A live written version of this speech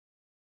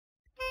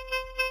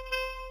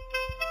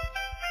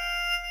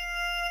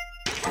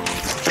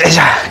よいし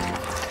ょ。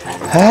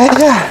はい、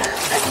じゃあ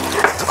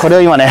これ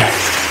を今ね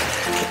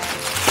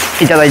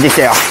いただいてき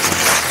たよ。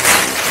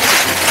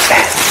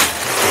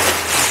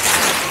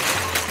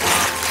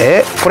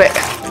これ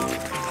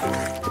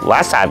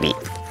わさび、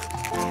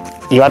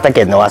岩手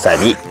県のわさ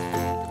び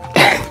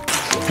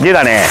で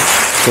だね。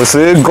これす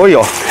っごい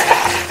よ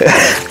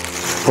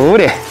ほ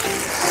れ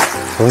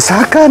お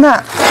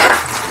魚、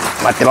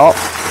待ってろ、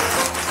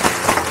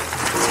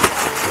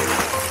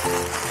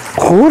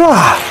ほ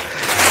ら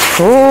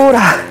ほ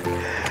ら、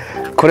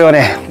これは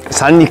ね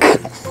三陸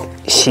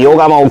塩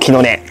釜沖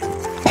のね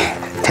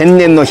天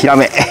然のヒラ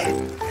メ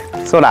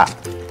そら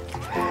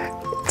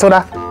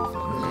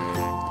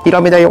ヒラ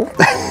メだよ好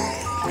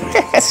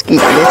き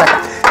だね。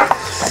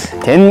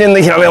天然の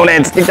ヒラメを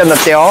ね釣ってきたんだ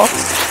ってよ。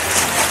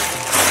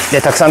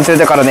でたくさん釣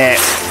れたからね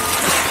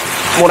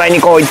もらいに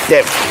こう行っ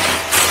て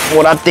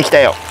もらってきた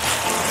よ。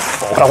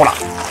ほらほら、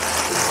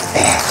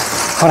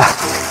ほら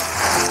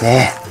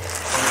ね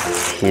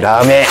ヒ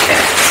ラメ。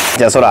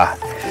じゃあそら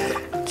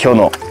今日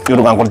の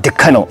夜ご飯これでっ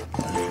かいの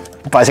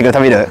バーシクル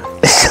食べる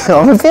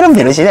ペロ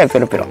ペロしないよ、ペ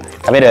ロペロ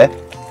食べる。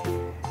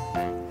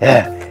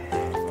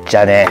じ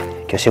ゃあね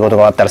今日仕事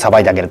が終わったらさば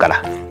いてあげるか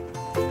ら。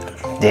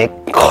でっ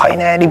かい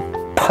ね、立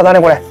派だね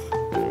これ、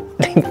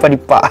立派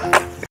立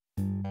派。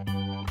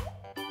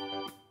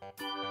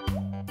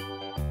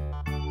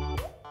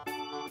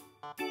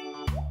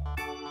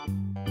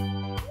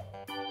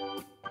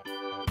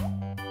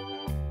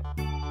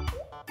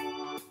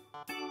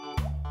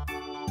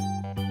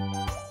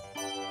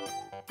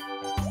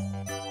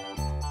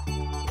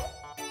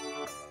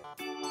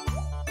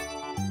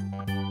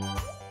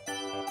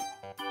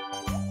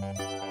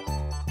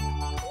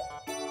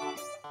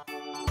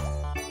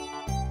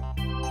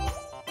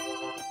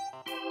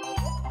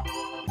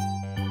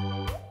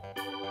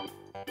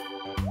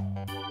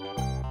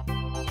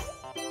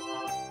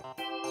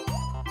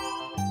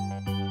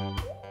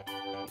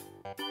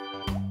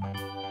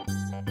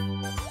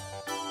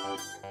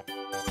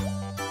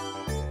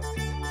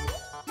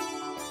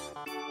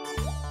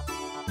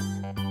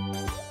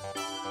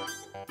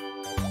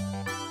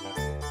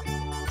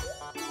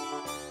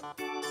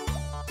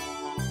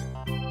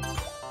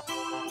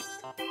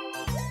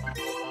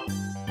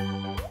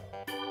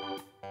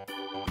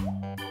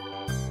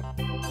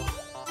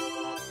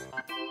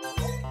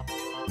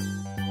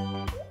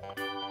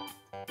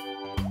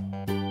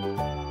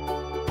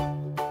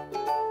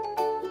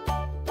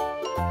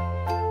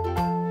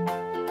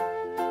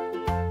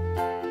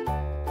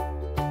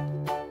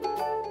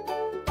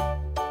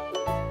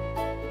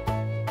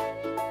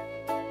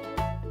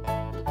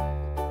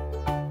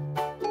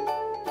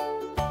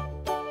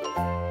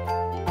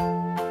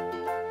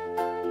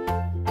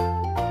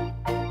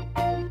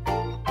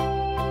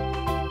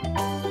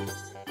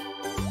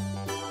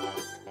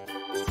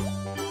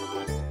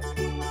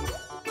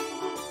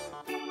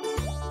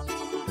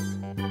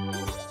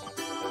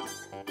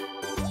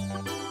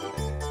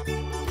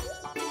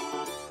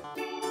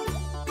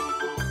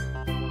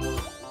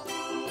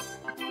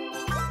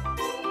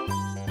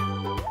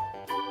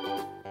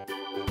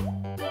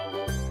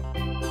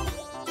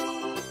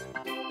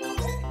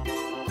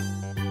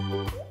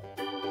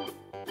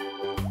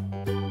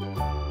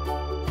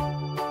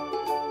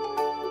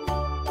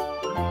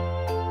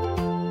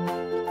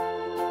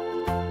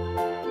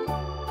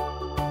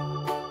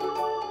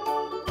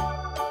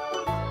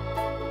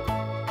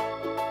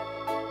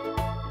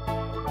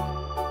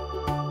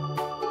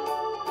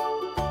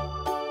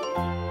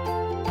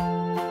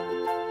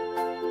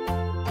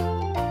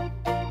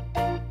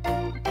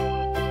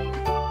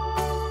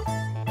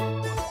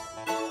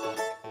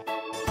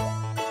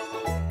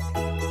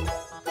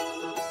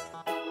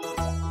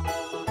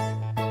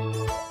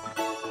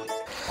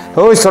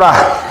よしそら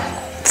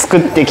作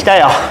ってきた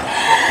よ。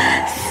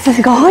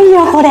すごい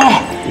よこれ。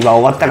今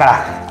終わったか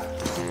ら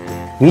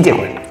見て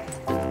これ、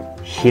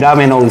ヒラ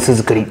メの薄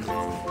造り、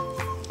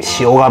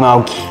塩釜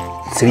沖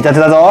釣りたて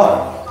だ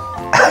ぞ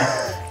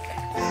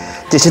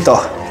じゃあちょっと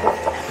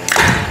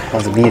ま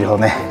ずビールを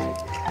ね。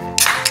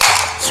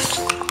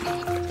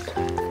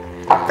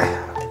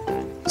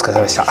お疲れ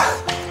様でした。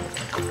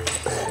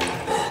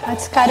お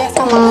疲れ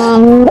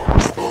様。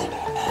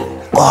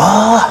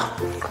ああ、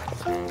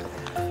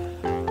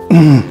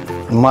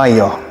うまい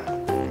よ。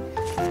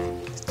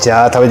じ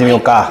ゃあ食べてみよ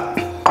うか。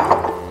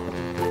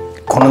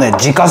このね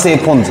自家製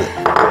ポン酢ね。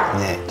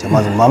じゃあ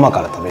まずママ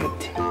から食べるっ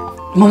ていう。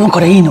ママか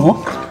らいいの？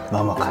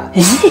ママから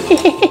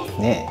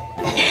ね。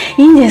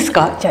いいんです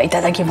か？じゃあい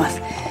ただきま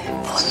す。ポ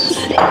ン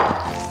酢。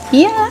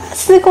いやー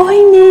すご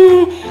い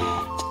ね。ちょ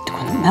っと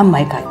この何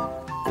枚かグッ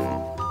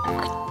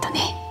と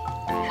ね。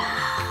うわ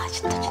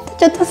ー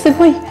ちょっとす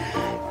ごい。こ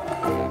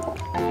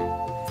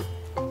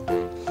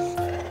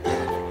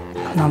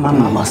のま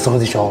まうまそう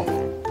でしょ。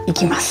い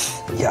きま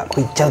す。いやこ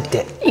れいっちゃうっ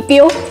て。いく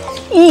よ。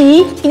い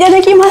い？いた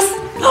だきます。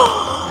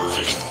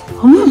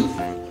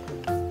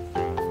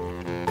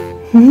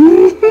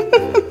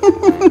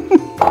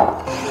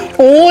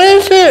お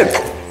いしい。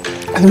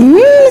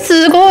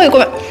すごいこ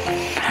れ。こ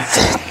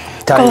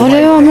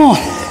れはもう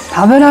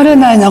食べられ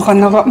ないなか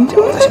なか。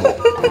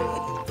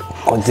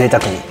これ贅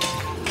沢に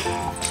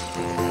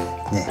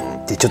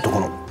ね。でちょっとこ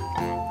の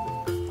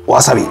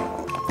わさび、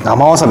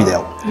生わさびだ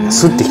よ。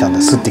すってきたん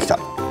だ、すってきた。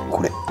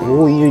これ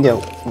おいい匂いだ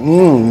よ。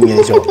いい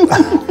でしょ。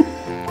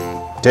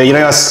じゃあいただ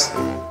きます。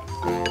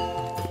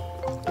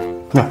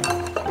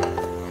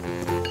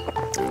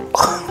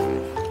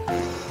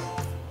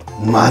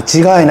間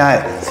違いな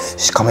い。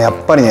しかもやっ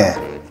ぱりね、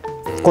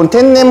この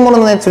天然物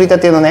のね釣りた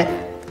てのね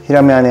ヒ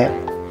ラメはね、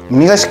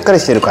身がしっかり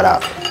してるから、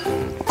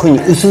こういう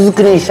ふうに薄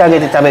作りにしてあげ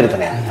て食べると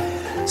ね、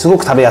すご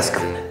く食べやすく。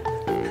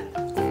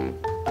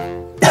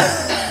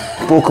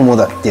僕も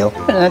だってよ。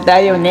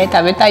だよね、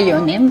食べたいよ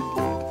ね。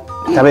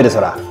食べる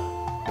そら。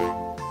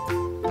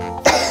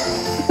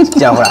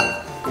じゃあほら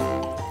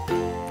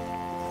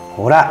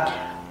ほら、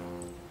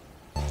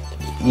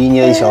いい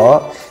匂いでし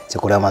ょ。じゃ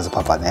あこれはまず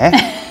パパね。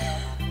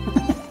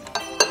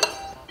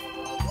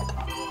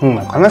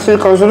悲しい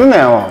顔するな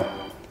よ。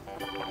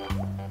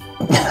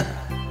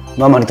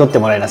ママに取って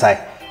もらいなさい。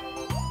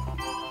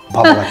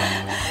パパがよ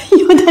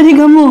だれ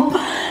がもう。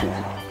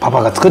パ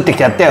パが作ってき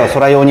てやったよ、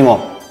空用にも。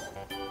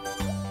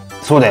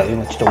そうだよ、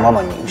今ちょっとマ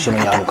マに後ろ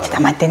にあるから。ちょっ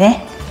と待って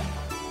ね。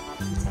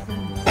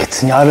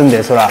別にあるんだ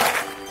よ、空。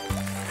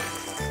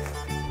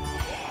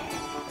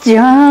じ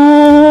ゃー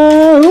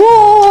ん。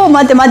おお、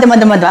待って待って待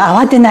って待って、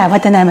慌てない慌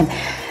てない、待って。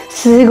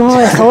すご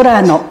い、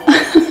空の。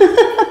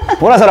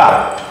ほ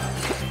ら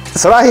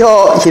空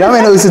用ヒラ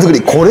メの薄作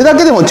り、これだ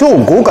けでも超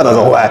豪華だ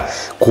ぞお前。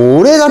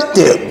これだっ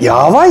て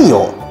やばい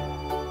よ。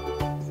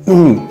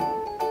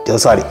でお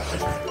さわり。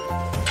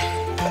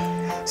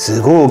す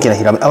ごい大きな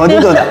ヒラメ。慌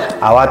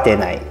て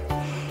ない。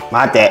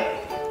待て。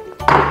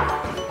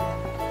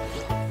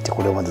じゃあ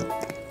これをまず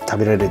食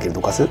べられるけど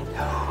どかす。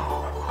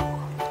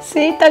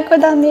贅沢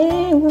だ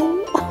ね。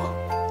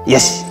よ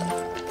し。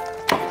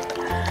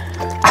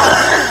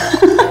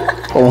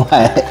お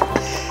前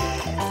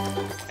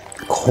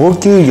高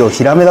級魚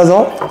ヒラメだ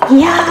ぞ。い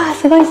やー、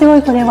すごいすご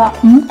い、これは。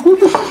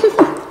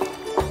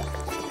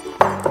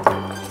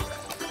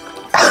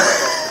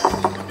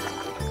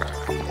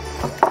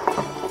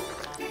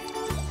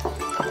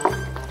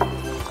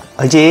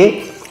おいし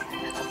い。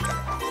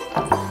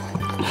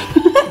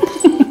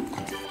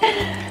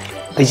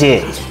おいし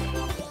い。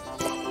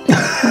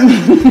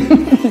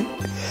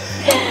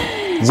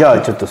じゃあ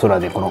ちょっと空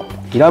でこの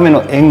ヒラメ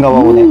の縁側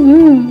をね、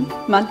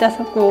また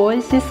そこ美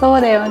味しそ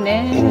うだよ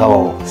ね。縁側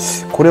を、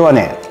これは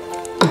ね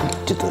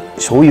ちょっと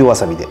醤油わ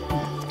さびで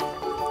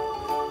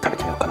食べ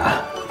てみようか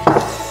な。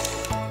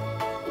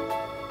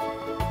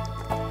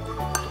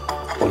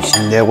美味し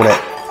いんだよこれ、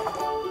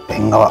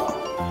縁側。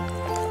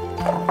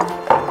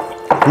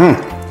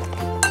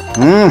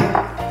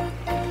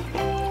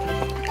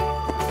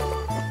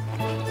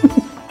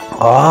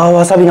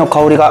わさびの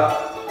香りが。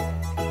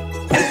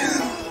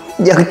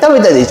いや食べ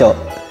たでしょ。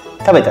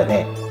食べた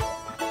ね。